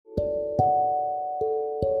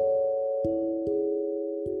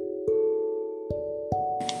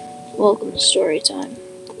Welcome to Storytime,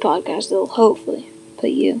 the podcast that will hopefully put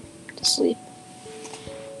you to sleep.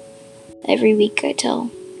 Every week I tell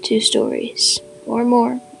 2 stories, or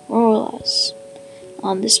more or less,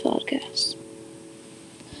 on this podcast.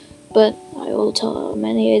 But I will tell how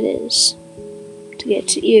many it is to get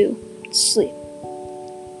to you to sleep.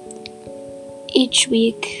 Each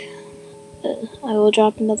week I will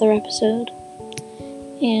drop another episode,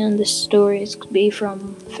 and the stories could be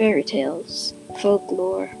from fairy tales,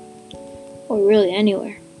 folklore, or really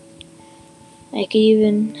anywhere. I could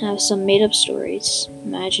even have some made-up stories,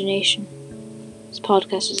 imagination. This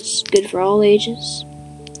podcast is good for all ages.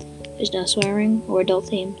 There's no swearing or adult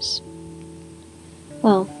themes.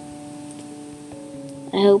 Well,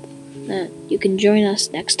 I hope that you can join us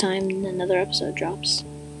next time another episode drops.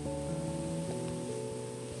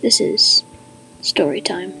 This is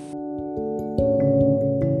Storytime.